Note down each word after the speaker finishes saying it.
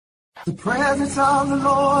The presence of the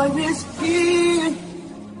Lord is here.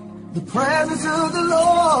 The presence of the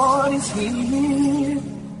Lord is here.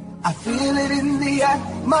 I feel it in the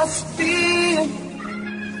atmosphere.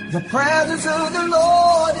 The presence of the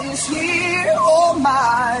Lord is here. Oh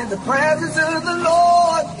my, the presence of the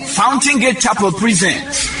Lord is here. Fountain Gate Chapel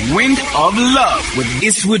presents Wind of Love with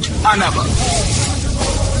Eastwood Anaba.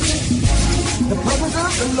 The presence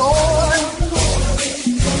of the Lord.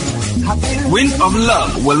 Wind of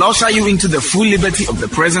Love will usher you into the full liberty of the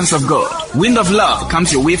presence of God. Wind of Love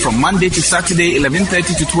comes your way from Monday to Saturday,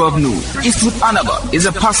 11:30 to 12 noon. Eastwood Anaba is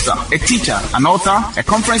a pastor, a teacher, an author, a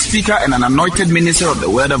conference speaker, and an anointed minister of the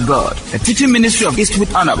Word of God. The teaching ministry of Eastwood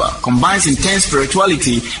Anaba combines intense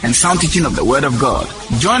spirituality and sound teaching of the Word of God.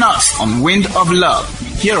 Join us on Wind of Love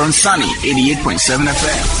here on Sunny 88.7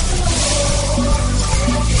 FM.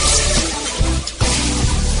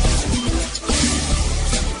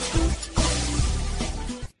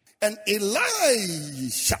 And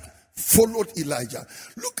Elisha followed Elijah.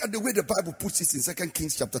 Look at the way the Bible puts it in 2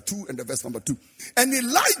 Kings chapter 2 and the verse number 2. And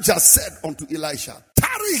Elijah said unto Elisha,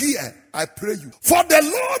 tarry here, I pray you, for the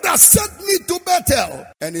Lord has sent me to Bethel.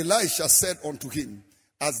 And Elisha said unto him,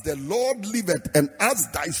 as the Lord liveth and as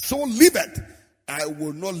thy soul liveth, I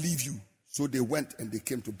will not leave you. So they went and they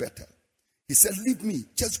came to Bethel. He said, leave me,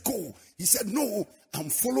 just go. He said, no,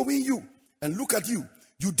 I'm following you. And look at you.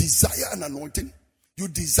 You desire an anointing. You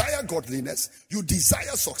desire godliness, you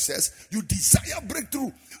desire success, you desire breakthrough.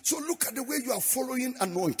 So look at the way you are following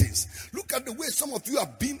anointings. Look at the way some of you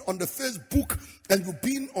have been on the Facebook and you've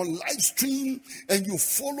been on live stream and you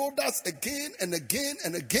followed us again and again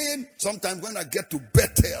and again. Sometimes when I get to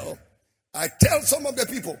Bethel, I tell some of the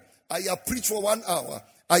people, I have preached for 1 hour.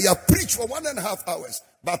 I have preached for 1.5 hours.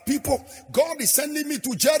 But people, God is sending me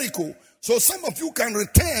to Jericho. So some of you can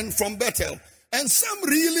return from Bethel. And some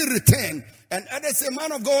really return. And others say,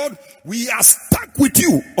 man of God, we are stuck with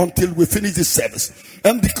you until we finish this service.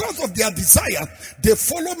 And because of their desire, they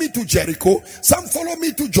follow me to Jericho. Some follow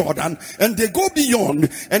me to Jordan. And they go beyond.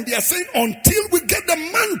 And they are saying, until we get the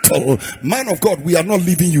mantle, man of God, we are not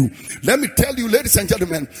leaving you. Let me tell you, ladies and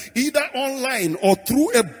gentlemen, either online or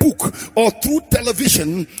through a book or through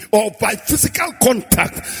television or by physical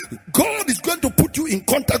contact, God is going to put you in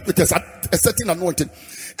contact with a certain anointing.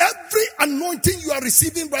 Every anointing you are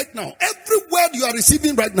receiving right now, every word you are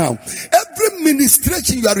receiving right now, every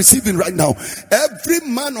ministration you are receiving right now, every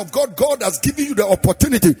man of God, God has given you the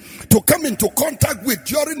opportunity to come into contact with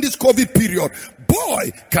during this COVID period.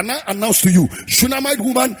 Boy, can I announce to you, Shunammite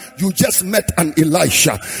woman, you just met an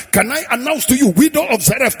Elisha. Can I announce to you, widow of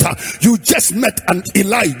Zarephath, you just met an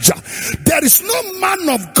Elijah. There is no man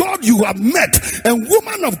of God you have met and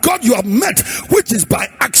woman of God you have met which is by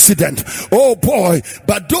accident. Oh boy,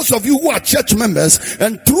 but those of you who are church members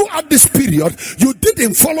and throughout this period, you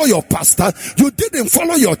didn't follow your pastor, you didn't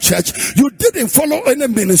follow your church, you didn't follow any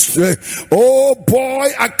ministry. Oh boy,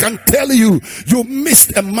 I can tell you, you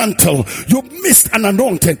missed a mantle, you missed an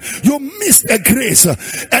anointing, you missed a grace.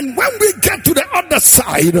 And when we get to the other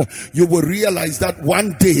side, you will realize that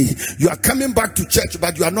one day you are coming back to church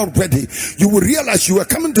but you are not ready. You will realize you are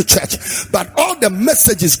coming to church but all the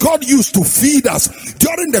messages God used to feed us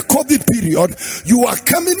during the COVID period, you are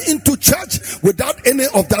coming into church without any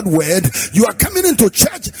of that word. You are coming into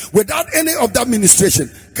church without any of that ministration.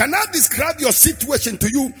 Can I describe your situation to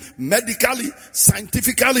you medically,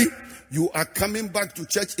 scientifically? You are coming back to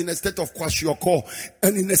church in a state of kwashiorkor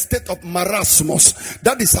and in a state of marasmus.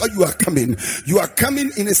 That is how you are coming. You are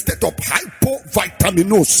coming in a state of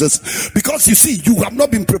hypovitaminosis because you see, you have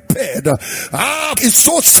not been prepared. It's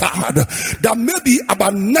so sad that maybe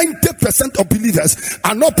about 90% of believers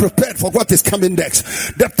are not prepared for what is coming next.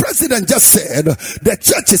 The president just said the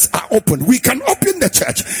churches are open. We can open the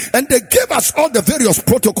church and they gave us all the various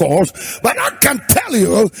protocols. But I can tell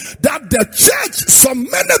you that the church, so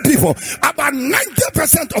many people, about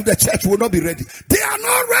 90% of the church will not be ready. They are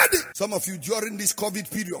not ready. Some of you during this COVID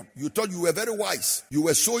period, you thought you were very wise. You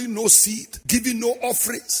were sowing no seed, giving no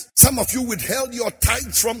offerings. Some of you withheld your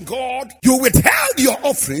tithes from God. You withheld your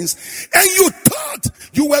offerings and you thought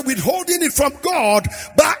you were withholding it from God.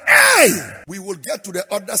 But hey, we will get to the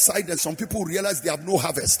other side and some people realize they have no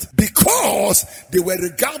harvest because they were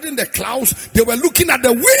regarding the clouds, they were looking at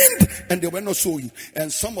the wind and they were not sowing.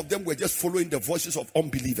 And some of them were just following the voices of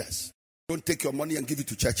unbelievers. Don't take your money and give it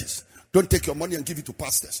to churches. Don't take your money and give it to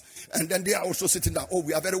pastors. And then they are also sitting down. Oh,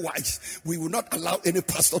 we are very wise. We will not allow any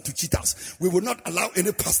pastor to cheat us. We will not allow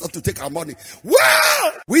any pastor to take our money.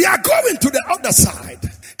 Well, we are going to the other side.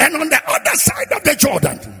 And on the other side of the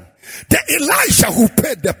Jordan, The Elisha who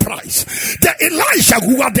paid the price. The Elisha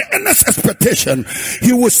who had the earnest expectation.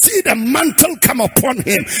 He will see the mantle come upon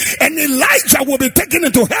him. And Elijah will be taken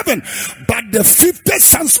into heaven. But the 50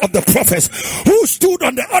 sons of the prophets who stood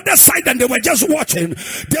on the other side and they were just watching,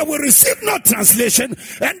 they will receive no translation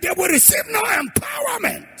and they will receive no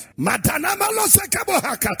empowerment. Matanamalo sekabo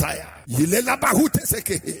hakataya. Yilela bahute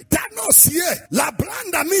sekehe. Danosie. La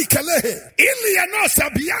blanda mikelehe. Ilianosa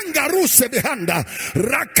bianga ruse behanda.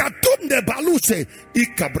 Rakatunde baluse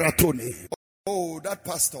ikabratoni. Oh, that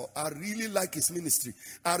pastor, I really like his ministry.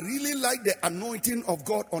 I really like the anointing of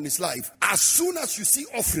God on his life. As soon as you see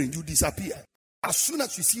offering, you disappear. As soon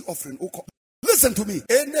as you see offering, listen to me.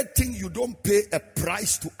 Anything you don't pay a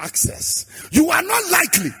price to access, you are not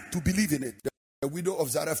likely to believe in it. The widow of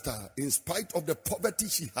Zarephath, in spite of the poverty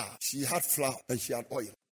she had flour and she had oil.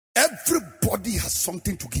 Everybody has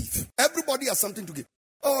something to give. Everybody has something to give.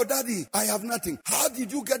 Oh, daddy, I have nothing. How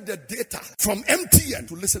did you get the data from MTN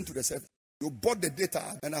to listen to the service? You bought the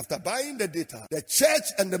data, and after buying the data, the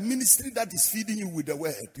church and the ministry that is feeding you with the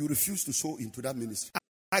word, you refuse to sow into that ministry.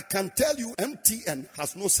 I can tell you, MTN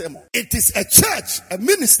has no sermon. It is a church, a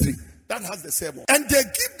ministry that has the sermon. And they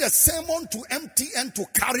give the sermon to MTN to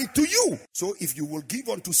carry to you. So if you will give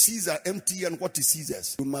unto Caesar, MTN, what is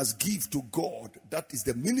Caesar's? You must give to God. That is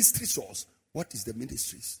the ministry source. What is the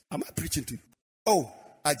ministry's? Am I preaching to you? Oh,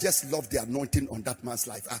 I just love the anointing on that man's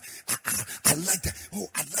life. I like that. Oh,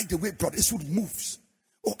 I like the way Brother Eastwood moves.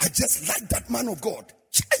 Oh, I just like that man of God.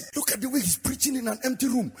 Look at the way he's preaching in an empty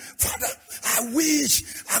room. Father, I wish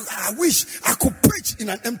I could preach in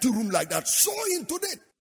an empty room like that. So into that.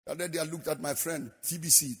 The other day I looked at my friend,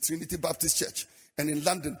 TBC, Trinity Baptist Church. And in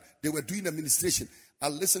London, they were doing a ministration. I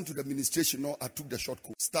listened to the ministration. No, I took the short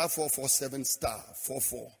code.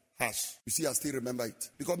 *447*44#. You see, I still remember it.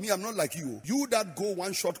 Because me, I'm not like you. You that go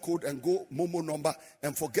one short code and go Momo number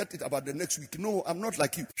and forget it about the next week. No, I'm not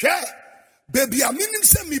like you. Yeah. Baby, I mean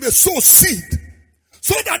send me the sow seed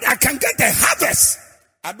so that I can get the harvest.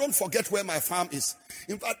 I don't forget where my farm is.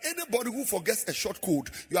 In fact, anybody who forgets a short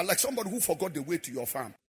code, you are like somebody who forgot the way to your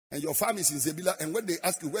farm. And your farm is in Zebila, and when they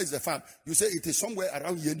ask you where is the farm, you say it is somewhere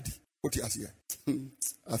around Yendi. What he has here?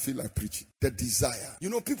 I feel like preaching. The desire. You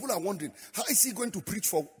know, people are wondering, how is he going to preach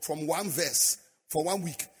from one verse for 1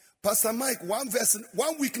 week? Pastor Mike, one verse,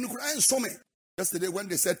 1 week. Yesterday when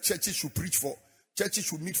they said churches should meet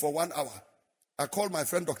for 1 hour, I called my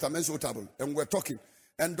friend Dr. Menzo Table and we're talking.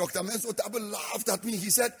 And Dr. Menzo Table laughed at me. He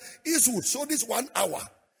said, Eastwood, so this 1 hour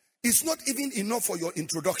is not even enough for your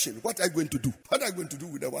introduction. What are you going to do? What are you going to do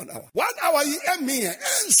with the 1 hour? 1 hour, you and me. And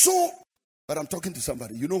so... But I'm talking to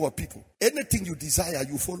somebody. You know what, people? Anything you desire,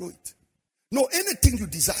 you follow it. No, anything you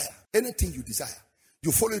desire,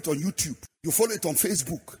 you follow it on YouTube. You follow it on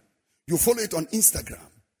Facebook. You follow it on Instagram.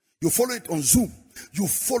 You follow it on Zoom. You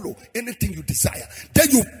follow anything you desire.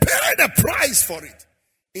 Then you pay the price for it.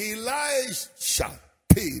 Elisha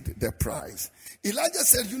paid the price. Elijah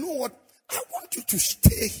said, you know what? I want you to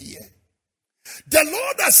stay here. The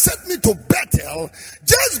Lord has sent me to Bethel.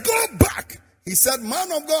 Just go back. He said,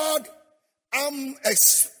 man of God, I'm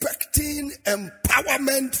expecting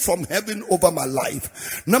empowerment from heaven over my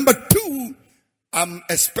life. Number 2, I'm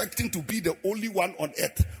expecting to be the only one on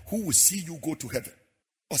earth who will see you go to heaven.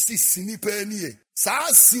 Or see sini penye.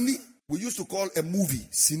 Sa sini, we used to call a movie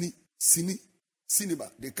sini,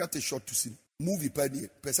 cinema. They cut a short to sini. Movie penye.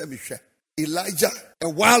 Elijah, a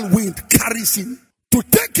wild wind carries him to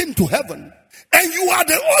take him to heaven. And you are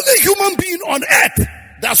the only human being on earth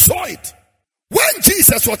that saw it. When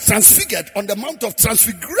Jesus was transfigured on the Mount of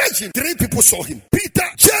Transfiguration, 3 people saw him. Peter,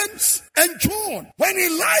 James, and John. When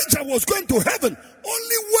Elijah was going to heaven,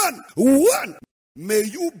 only one. May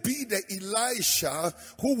you be the Elisha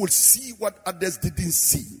who will see what others didn't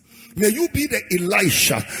see. May you be the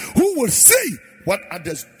Elisha who will see what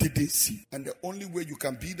others didn't see. And the only way you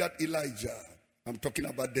can be that Elijah, I'm talking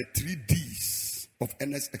about the 3 Ds of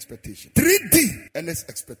earnest expectation. 3D, earnest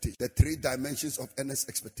expectation. The 3 dimensions of earnest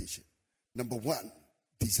expectation. Number 1,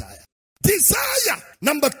 desire. Desire.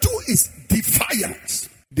 Number 2 is defiance.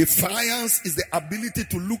 Defiance is the ability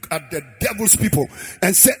to look at the devil's people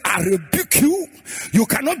and say, I rebuke you. You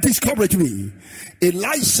cannot discourage me.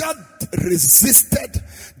 Elisha resisted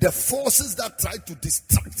the forces that tried to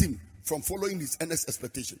distract him from following his earnest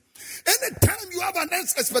expectation. Anytime you have an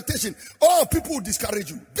earnest expectation, people will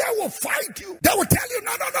discourage you. They will fight you. They will tell you,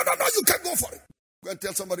 no, you can't go for it. Go and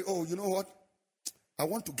tell somebody, you know what? I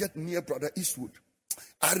want to get near Brother Eastwood.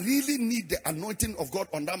 I really need the anointing of God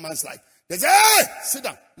on that man's life. They say, hey, sit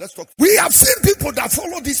down. Let's talk. We have seen people that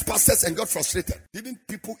follow these pastors and got frustrated. Didn't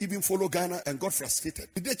people even follow Ghana and got frustrated?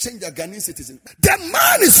 Did they change their Ghanaian citizen? The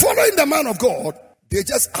man is following the man of God. They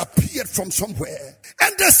just appeared from somewhere.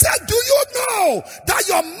 And they said, do you know that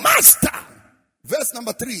your master, verse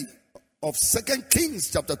number 3 of 2 Kings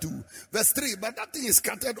chapter 2, verse 3, but that thing is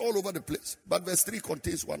scattered all over the place. But verse 3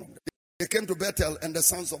 contains one of them. They came to Bethel and the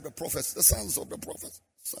sons of the prophets,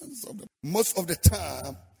 most of the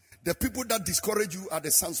time, the people that discourage you are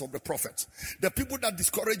the sons of the prophets. The people that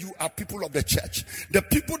discourage you are people of the church. The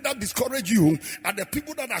people that discourage you are the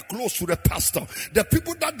people that are close to the pastor. The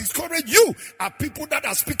people that discourage you are people that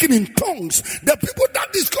are speaking in tongues. The people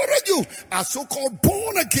that discourage you are so-called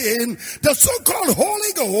born again, the so-called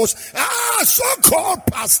Holy Ghost, so-called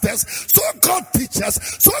pastors, so-called teachers,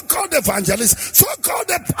 so-called evangelists,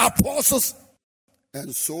 so-called apostles,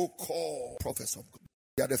 and so-called prophets of God.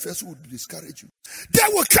 They are the first who will discourage you. They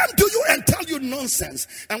will come to you and tell you nonsense.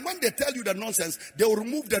 And when they tell you the nonsense, they will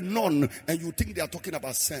remove the non and you think they are talking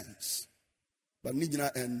about sense. But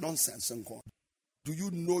nijina and nonsense and God. Do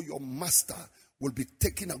you know your master will be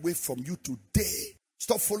taken away from you today?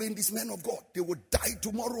 Stop following these men of God. They will die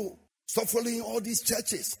tomorrow. Stop following all these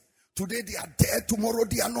churches. Today they are there, tomorrow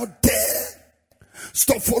they are not there.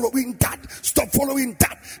 Stop following that. Stop following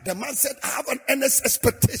that. The man said, I have an earnest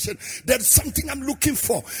expectation. There's something I'm looking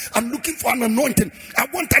for. I'm looking for an anointing. I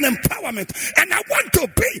want an empowerment. And I want to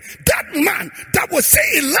be that man that will say,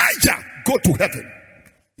 Elijah, go to heaven.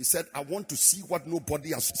 He said, I want to see what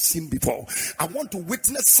nobody has seen before. I want to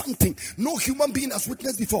witness something no human being has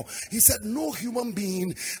witnessed before. He said, no human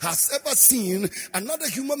being has ever seen another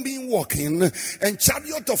human being walking, and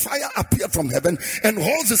chariot of fire appeared from heaven, and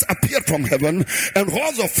horses appeared from heaven, and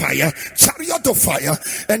horse of fire, chariot of fire,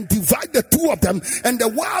 and divide the two of them, and the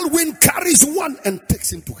wild wind carries one and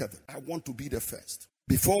takes him to heaven. I want to be the first.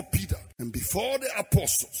 Before Peter and before the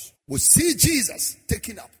apostles will see Jesus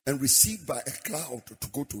taken up and received by a cloud to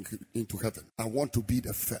go into heaven, I want to be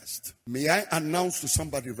the first. May I announce to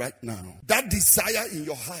somebody right now, that desire in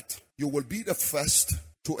your heart, you will be the first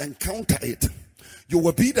to encounter it. You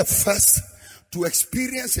will be the first to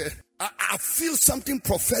experience it. I feel something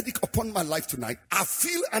prophetic upon my life tonight. I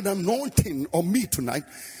feel an anointing on me tonight.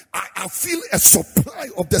 I feel a supply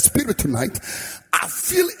of the Spirit tonight. I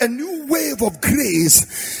feel a new wave of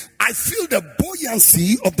grace. I feel the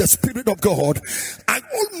buoyancy of the Spirit of God. I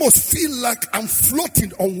almost feel like I'm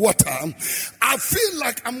floating on water. I feel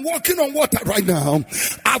like I'm walking on water right now.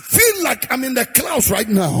 I feel like I'm in the clouds right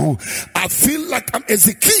now. I feel like I'm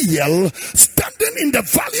Ezekiel standing in the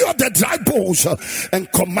valley of the dry bones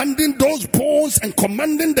and commanding those bones and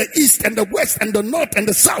commanding the east and the west and the north and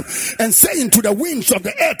the south, and saying to the winds of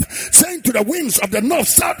the earth, saying to the winds of the north,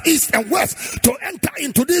 south, east and west to enter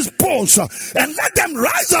into these bones and let them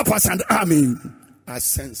rise up as an army. I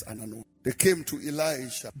sense and I know. They came to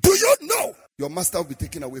Elisha. Do you know your master will be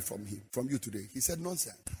taken away from you today? He said,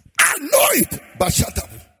 nonsense. I know it, but shut up.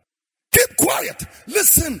 Keep quiet.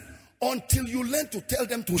 Listen until you learn to tell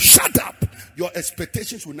them to shut up. Your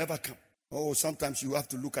expectations will never come. Oh, sometimes you have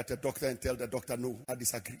to look at a doctor and tell the doctor, no, I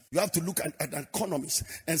disagree. You have to look at an economist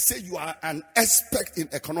and say you are an expert in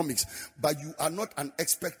economics, but you are not an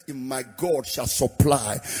expert in my God shall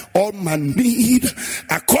supply all my need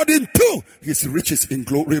according to his riches in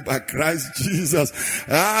glory by Christ Jesus.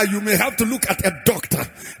 You may have to look at a doctor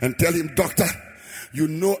and tell him, doctor, you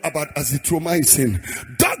know about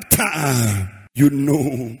azithromycin. Doctor, you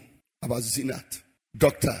know about Zinat.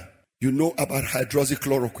 Doctor, you know about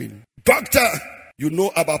hydroxychloroquine. Doctor, you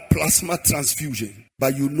know about plasma transfusion,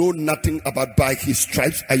 but you know nothing about by his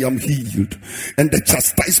stripes I am healed, and the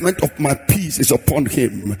chastisement of my peace is upon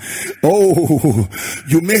him. Oh,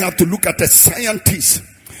 you may have to look at a scientist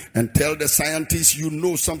and tell the scientist you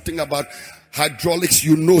know something about hydraulics,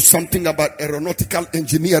 you know something about aeronautical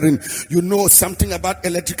engineering, you know something about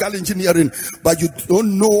electrical engineering, but you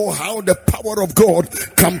don't know how the power of God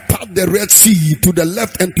can part the Red Sea to the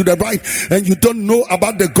left and to the right, and you don't know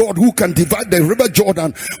about the God who can divide the river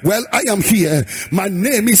Jordan. Well, I am here. My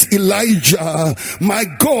name is Elijah. My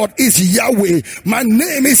God is Yahweh. My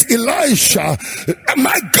name is Elisha.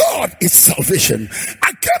 My God is salvation.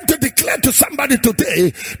 I came to declare to somebody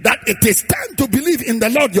today that it is time to believe in the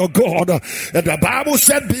Lord your God. And the Bible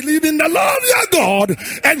said, believe in the Lord your God,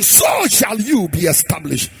 and so shall you be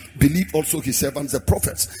established. Believe also his servants, the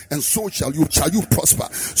prophets, and so shall you prosper.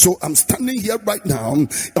 So I'm standing here right now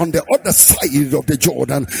on the other side of the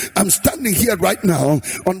Jordan. I'm standing here right now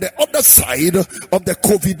on the other side of the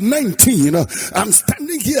COVID-19. I'm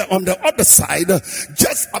standing here on the other side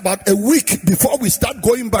just about a week before we start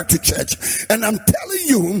going back to church. And I'm telling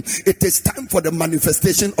you, it is time for the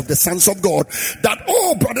manifestation of the sons of God. That,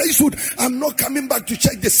 oh, Brother Eastwood, I'm not coming back to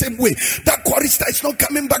church the same way. That chorister is not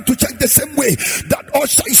coming back to church the same way. That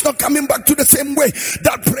usher is not coming back to the same way.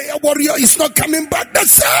 That prayer warrior is not coming back the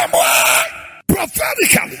same way.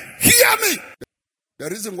 Prophetically, hear me. The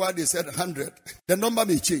reason why they said 100, the number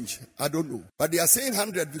may change. I don't know. But they are saying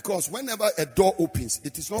 100 because whenever a door opens,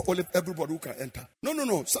 it is not only everybody who can enter.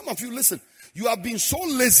 No. Some of you, listen. You have been so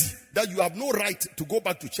lazy that you have no right to go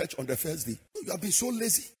back to church on the first day. You have been so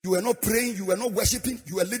lazy. You were not praying. You were not worshiping.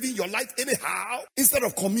 You were living your life anyhow. Instead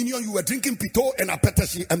of communion, you were drinking pito and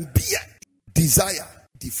apetashi and beer. Desire,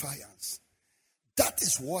 defiance. That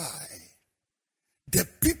is why the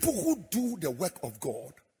people who do the work of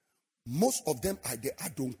God, most of them are the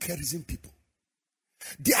adoncarism people.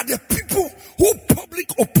 They are the people who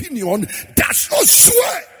public opinion does not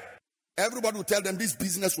swear. Everybody will tell them this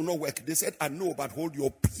business will not work. They said, I know, but hold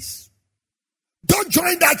your peace. Don't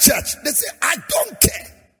join that church. They say, I don't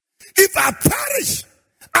care. If I perish,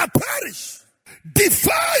 I perish.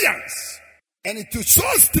 Defiance. And it is so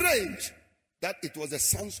strange that it was the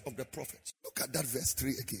sons of the prophets. Look at that verse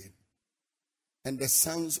 3 again. And the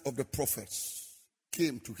sons of the prophets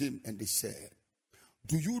came to him and they said,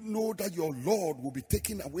 do you know that your Lord will be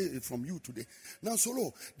taken away from you today? Now,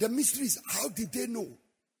 Solo, the mystery is, how did they know?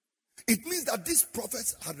 It means that these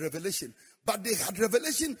prophets had revelation, but they had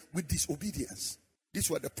revelation with disobedience. These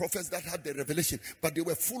were the prophets that had the revelation, but they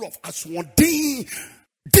were full of aswanding,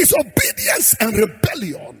 disobedience and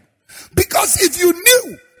rebellion. Because if you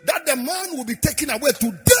knew that the man will be taken away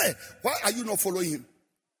today, why are you not following him?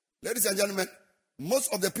 Ladies and gentlemen,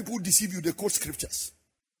 most of the people who deceive you, they quote scriptures.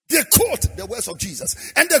 They quote the words of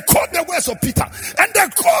Jesus, and they quote the words of Peter, and they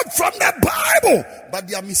quote from the Bible, but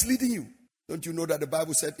they are misleading you. Don't you know that the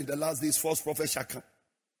Bible said in the last days false prophets shall come?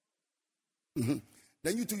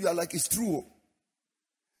 Then you two, you are like, it's true.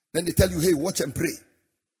 Then they tell you, hey, watch and pray.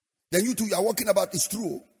 Then you two, you are walking about, it's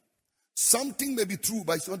true. Something may be true,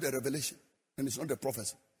 but it's not the revelation, and it's not the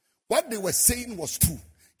prophecy. What they were saying was true.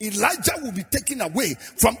 Elijah will be taken away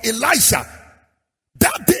from Elisha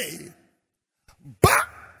that day, but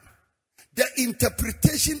the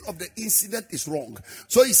interpretation of the incident is wrong.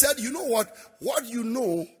 So he said, you know what you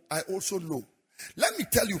know, I also know. Let me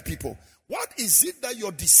tell you, people, what is it that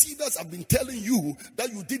your deceivers have been telling you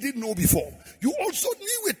that you didn't know before? You also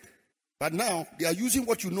knew it, but now they are using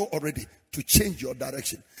what you know already to change your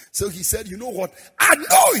direction. So he said, you know what, I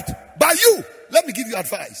know it, but you, let me give you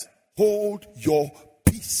advice. Hold your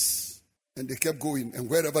peace. And they kept going, and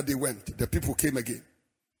wherever they went, the people came again.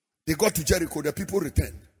 They got to Jericho, the people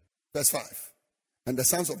returned. Verse 5. And the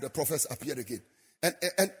sons of the prophets appeared again. And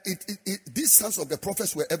these sons of the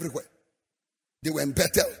prophets were everywhere. They were in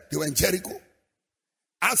Bethel, they were in Jericho.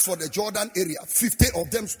 As for the Jordan area, 50 of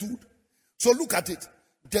them stood. So look at it.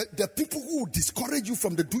 The people who discourage you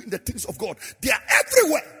from doing the things of God, they are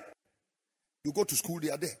everywhere. You go to school, they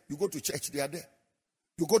are there. You go to church, they are there.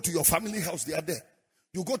 You go to your family house, they are there.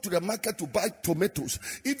 You go to the market to buy tomatoes.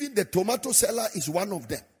 Even the tomato seller is one of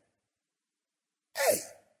them. Hey,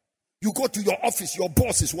 you go to your office, your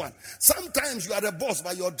boss is one. Sometimes you are the boss,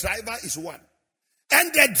 but your driver is one.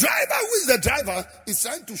 And the driver who is the driver is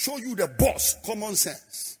trying to show you the boss common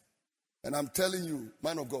sense. And I'm telling you,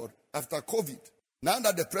 man of God, after COVID, now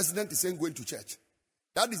that the president is saying going to church,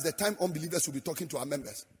 that is the time unbelievers will be talking to our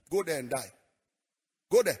members. Go there and die.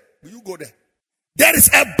 Go there. Will you go there? There is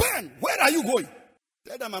a ban. Where are you going?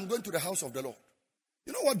 Tell them I'm going to the house of the Lord.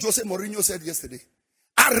 You know what Jose Mourinho said yesterday?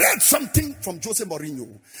 I read something from Jose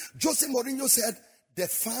Mourinho. Jose Mourinho said, the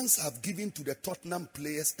fans have given to the Tottenham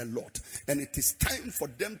players a lot. And it is time for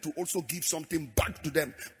them to also give something back to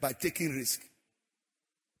them by taking risk.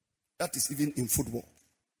 That is even in football.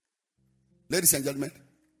 Ladies and gentlemen,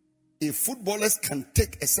 if footballers can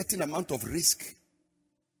take a certain amount of risk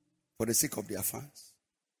for the sake of their fans,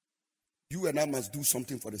 you and I must do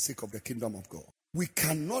something for the sake of the kingdom of God. We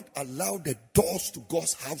cannot allow the doors to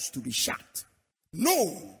God's house to be shut.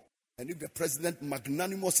 No. And if the president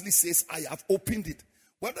magnanimously says, I have opened it,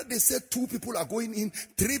 whether they say 2 people are going in,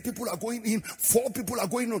 3 people are going in, 4 people are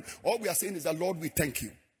going on, all we are saying is that, Lord, we thank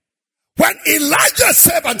you. When Elijah's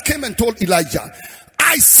servant came and told Elijah,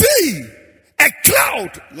 I see a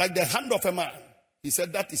cloud like the hand of a man. He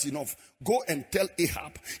said, that is enough. Go and tell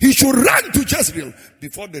Ahab he should run to Jezreel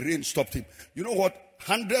before the rain stopped him. You know what?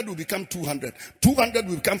 100 will become 200. 200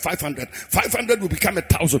 will become 500. 500 will become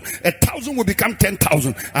 1,000. 1,000 will become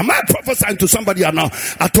 10,000. Am I prophesying to somebody now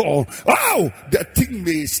at all? Oh, the thing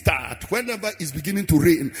may start. Whenever it's beginning to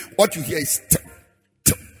rain, what you hear is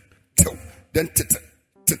then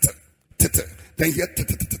then here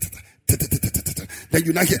then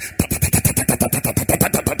you now hear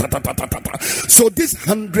So this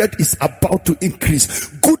 100 is about to increase.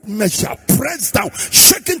 Good measure, pressed down,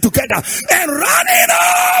 shaken together, and running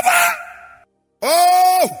over.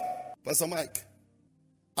 Oh, Pastor Mike,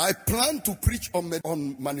 I plan to preach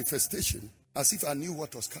on manifestation as if I knew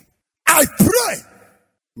what was coming. I pray,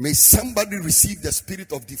 may somebody receive the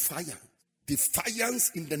spirit of defiance. Defiance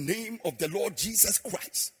in the name of the Lord Jesus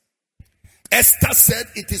Christ. Esther said,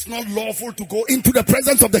 it is not lawful to go into the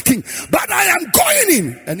presence of the king, but I am going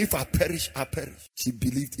in. And if I perish, I perish. She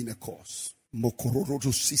believed in a cause. They'll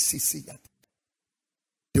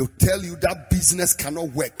tell you that business cannot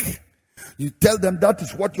work. You tell them that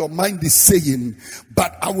is what your mind is saying,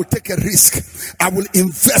 but I will take a risk. I will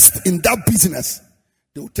invest in that business.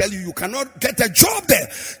 They will tell you, you cannot get a job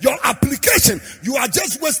there. Your application, you are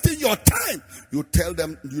just wasting your time. You tell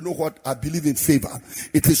them, you know what? I believe in favor.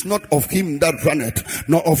 It is not of him that runneth,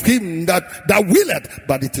 nor of him that willeth,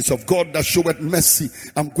 but it is of God that showeth mercy.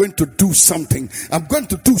 I'm going to do something. I'm going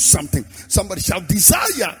to do something. Somebody shall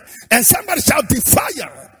desire, and somebody shall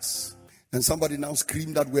defiance. And somebody now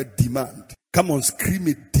scream that word demand. Come on, scream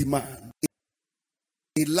it, demand.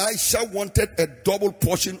 Elisha wanted a double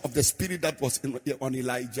portion of the spirit that was on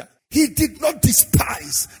Elijah. He did not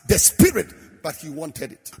despise the spirit, but he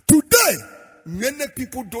wanted it. Today, many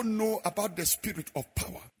people don't know about the spirit of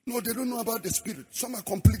power. No, they don't know about the spirit. Some are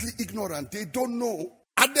completely ignorant. They don't know.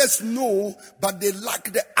 Others know, but they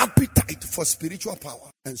lack the appetite for spiritual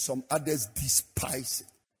power. And some others despise it.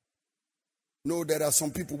 No, there are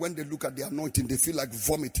some people, when they look at the anointing, they feel like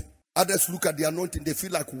vomiting. Others look at the anointing, they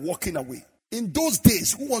feel like walking away. In those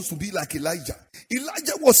days, who wants to be like Elijah?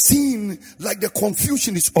 Elijah was seen like the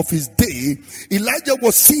Confucianist of his day. Elijah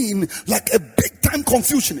was seen like a big-time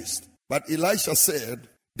Confucianist. But Elisha said,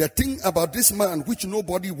 the thing about this man which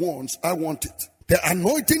nobody wants, I want it. The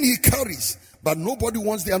anointing he carries, but nobody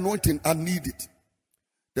wants the anointing, I need it.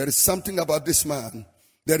 There is something about this man.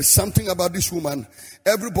 There is something about this woman.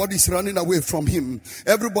 Everybody's running away from him.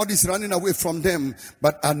 Everybody's running away from them.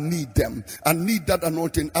 But I need them. I need that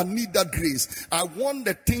anointing. I need that grace. I want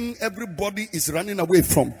the thing everybody is running away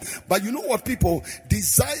from. But you know what, people?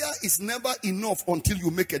 Desire is never enough until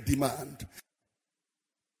you make a demand.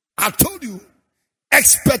 I told you,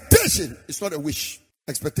 expectation is not a wish.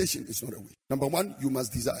 Expectation is not a wish. Number one, you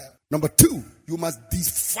must desire. Number two, you must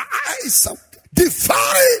defy something.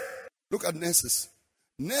 Defy. Look at nurses.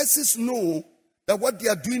 Nurses know that what they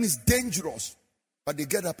are doing is dangerous, but they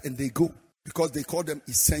get up and they go because they call them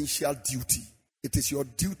essential duty. It is your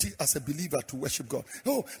duty as a believer to worship God.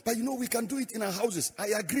 Oh, but you know, we can do it in our houses. I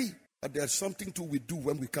agree. But there's something too we do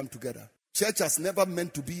when we come together. Church has never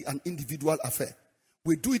meant to be an individual affair.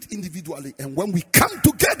 We do it individually, and when we come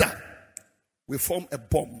together, we form a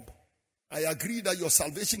bomb. I agree that your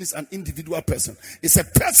salvation is an individual person. It's a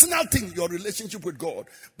personal thing, your relationship with God.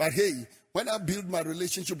 But hey, when I build my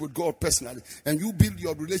relationship with God personally, and you build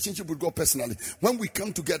your relationship with God personally, when we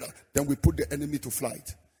come together, then we put the enemy to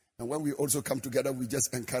flight. And when we also come together, we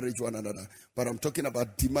just encourage one another. But I'm talking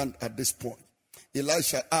about demand at this point.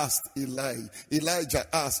 Elijah asked Elisha.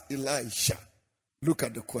 Look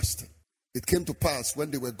at the question. It came to pass when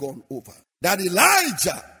they were gone over, that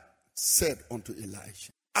Elijah said unto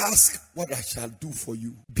Elisha, ask what I shall do for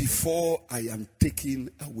you before I am taken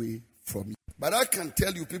away from you. But I can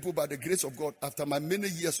tell you, people, by the grace of God, after my many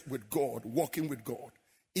years with God, walking with God,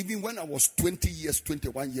 even when I was 20 years,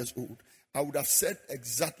 21 years old, I would have said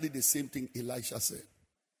exactly the same thing Elisha said.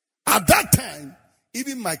 At that time,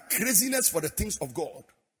 even my craziness for the things of God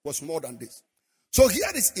was more than this. So here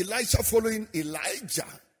is Elisha following Elijah.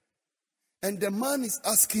 And the man is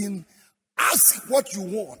asking, ask what you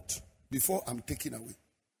want before I'm taken away.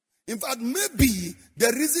 In fact, maybe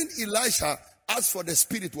the reason Elisha asked for the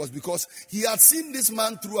spirit was because he had seen this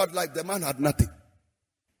man throughout life. The man had nothing.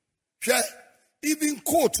 Even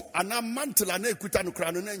coat and a mantle and a kutan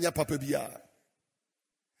crown and your papa bia.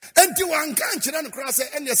 And you can't children cross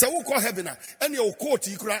and yes, I will call heaven and your coat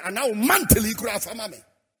you cry and now mantle you cry for mommy.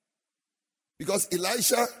 Because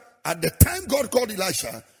Elisha, at the time God called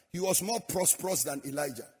Elisha, he was more prosperous than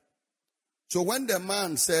Elijah. So when the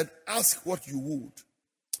man said, ask what you would,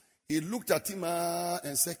 he looked at him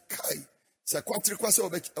and said, Kai,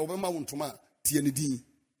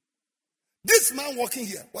 this man walking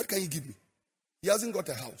here, what can you give me? He hasn't got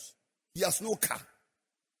a house. He has no car.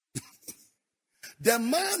 The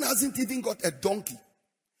man hasn't even got a donkey.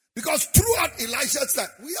 Because throughout Elisha's time,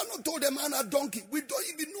 we are not told the man had a donkey. We don't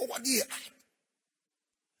even know what he had.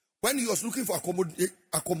 When he was looking for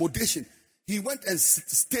accommodation, he went and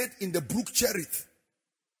stayed in the brook Cherith.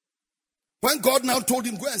 When God now told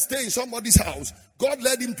him, go and stay in somebody's house, God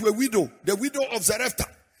led him to a widow, the widow of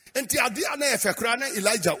Zarephath. Enti ade ana efekra na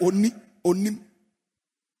Elijah onim.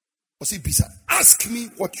 Osi bisa, ask me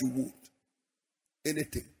what you would.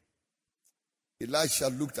 Anything. Elisha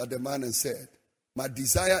looked at the man and said, my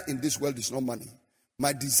desire in this world is not money.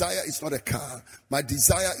 My desire is not a car. My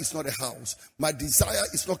desire is not a house. My desire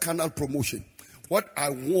is not carnal promotion. What I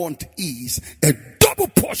want is a double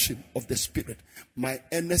portion of the Spirit. My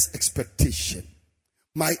earnest expectation.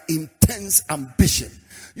 My intense ambition.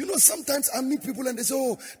 You know, sometimes I meet people and they say,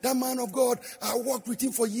 oh, that man of God, I worked with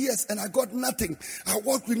him for years and I got nothing. I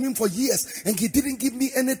worked with him for years and he didn't give me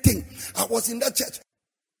anything. I was in that church.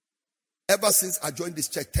 Ever since I joined this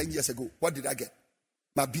church 10 years ago, what did I get?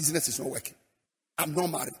 My business is not working. I'm not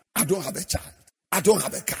married. I don't have a child. I don't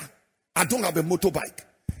have a car. I don't have a motorbike.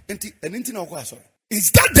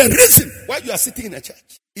 Is that the reason why you are sitting in a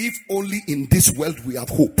church? If only in this world we have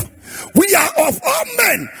hope. We are of all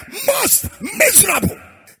men most miserable.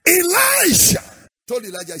 Elisha told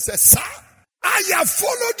Elijah, he said, sir, I have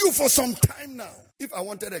followed you for some time now. If I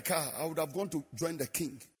wanted a car, I would have gone to join the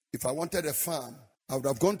king. If I wanted a farm, I would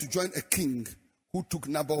have gone to join a king who took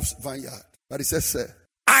Naboth's vineyard. But he says, sir,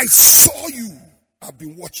 I saw you. I've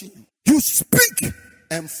been watching you. You speak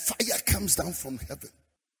and fire comes down from heaven.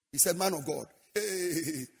 He said, man of God,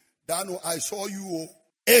 hey, Dano, I saw you.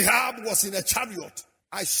 Ahab was in a chariot.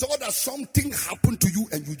 I saw that something happened to you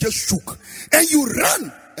and you just shook. And you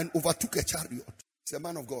ran and overtook a chariot. He said,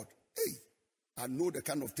 man of God, hey, I know the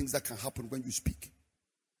kind of things that can happen when you speak.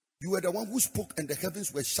 You were the one who spoke and the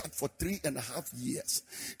heavens were shut for 3.5 years.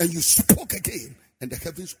 And you spoke again and the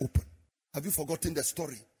heavens opened. Have you forgotten the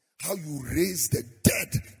story? How you raised the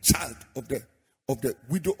dead child of the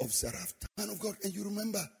widow of Zarephath. Man of God, and you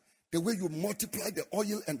remember the way you multiplied the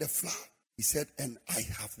oil and the flour. He said, and I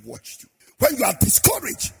have watched you. When you are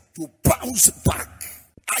discouraged, you bounce back.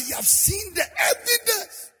 I have seen the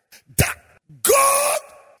evidence that God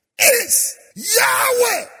is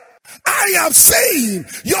Yahweh. I am saying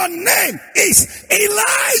your name is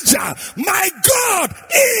Elijah. My God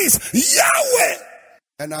is Yahweh.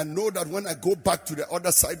 And I know that when I go back to the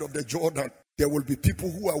other side of the Jordan, there will be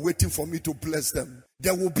people who are waiting for me to bless them.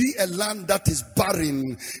 There will be a land that is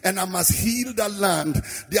barren and I must heal that land.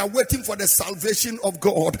 They are waiting for the salvation of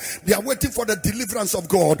God. They are waiting for the deliverance of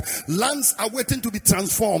God. Lands are waiting to be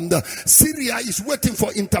transformed. Syria is waiting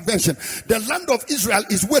for intervention. The land of Israel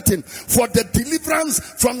is waiting for the deliverance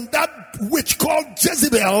from that witch called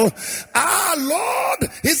Jezebel. Ah,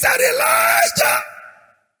 Lord, he said, Elijah,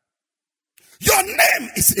 your name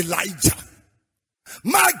is Elijah.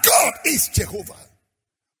 My God is Jehovah.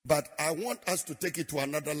 But I want us to take it to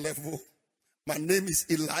another level. My name is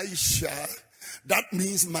Elisha. That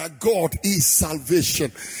means my God is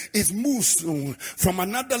salvation. It moves from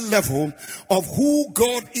another level of who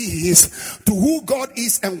God is to who God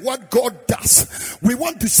is and what God does. We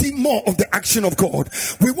want to see more of the action of God.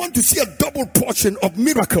 We want to see a double portion of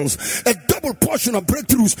miracles, a double portion of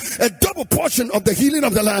breakthroughs, a double portion of the healing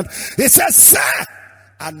of the land. He says, sir,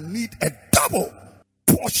 I need a double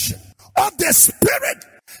portion of the Spirit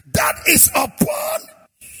that is upon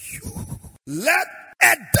you. Let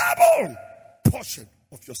a double portion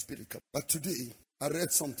of your spirit come. But today, I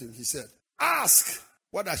read something. He said, ask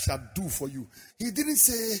what I shall do for you. He didn't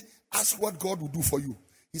say, ask what God will do for you.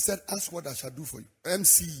 He said, ask what I shall do for you.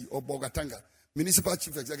 MC or Bogatanga, Municipal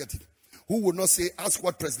Chief Executive, who would not say, ask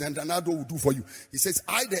what President Danado will do for you. He says,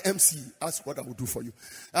 I, the MC, ask what I will do for you.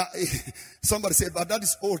 Somebody said, but that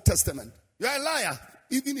is Old Testament. You are a liar.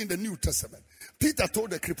 Even in the New Testament, Peter told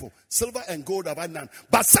the cripple, silver and gold have I none,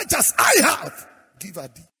 but such as I have, give I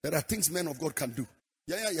thee. There are things men of God can do.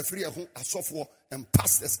 You're free at home, a software and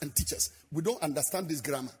pastors and teachers. We don't understand this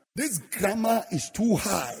grammar. This grammar is too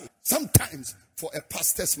high sometimes for a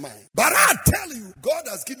pastor's mind. But I tell you, God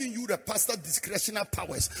has given you the pastor's discretionary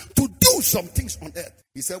powers to do some things on earth.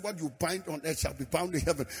 He said, what you bind on earth shall be bound in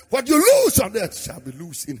heaven. What you lose on earth shall be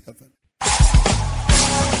loose in heaven.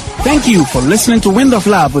 Thank you for listening to Wind of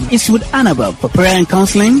Love with Eastwood Annabelle. For prayer and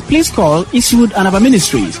counseling, please call Eastwood Annabelle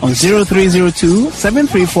Ministries on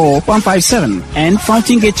 0302-734-157 and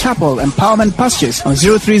Fountain Gate Chapel Empowerment Pastures on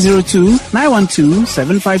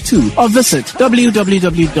 0302-912-752 or visit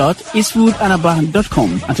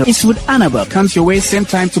www.eastwoodannabelle.com. Until Eastwood Annabelle comes your way same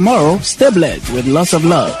time tomorrow, stay blessed with lots of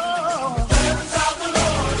love.